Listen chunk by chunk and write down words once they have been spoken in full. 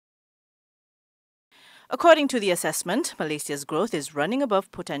According to the assessment, Malaysia's growth is running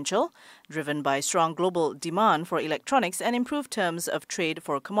above potential, driven by strong global demand for electronics and improved terms of trade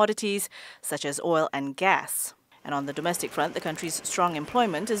for commodities such as oil and gas. And on the domestic front, the country's strong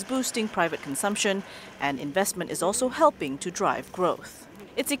employment is boosting private consumption, and investment is also helping to drive growth.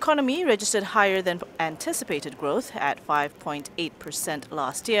 Its economy registered higher than anticipated growth at 5.8%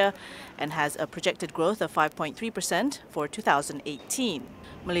 last year and has a projected growth of 5.3% for 2018.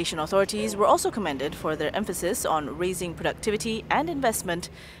 Malaysian authorities were also commended for their emphasis on raising productivity and investment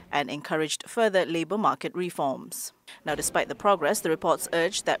and encouraged further labour market reforms. Now, despite the progress, the reports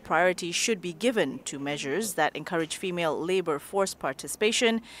urged that priority should be given to measures that encourage female labour force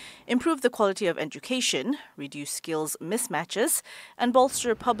participation, improve the quality of education, reduce skills mismatches, and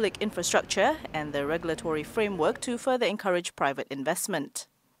bolster public infrastructure and the regulatory framework to further encourage private investment.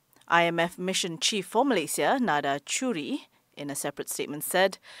 IMF Mission Chief for Malaysia, Nada Churi, in a separate statement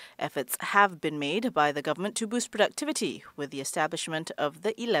said, efforts have been made by the government to boost productivity with the establishment of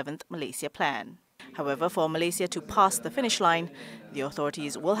the 11th Malaysia Plan. However, for Malaysia to pass the finish line, the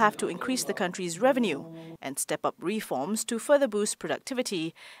authorities will have to increase the country's revenue and step up reforms to further boost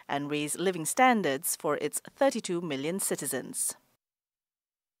productivity and raise living standards for its 32 million citizens.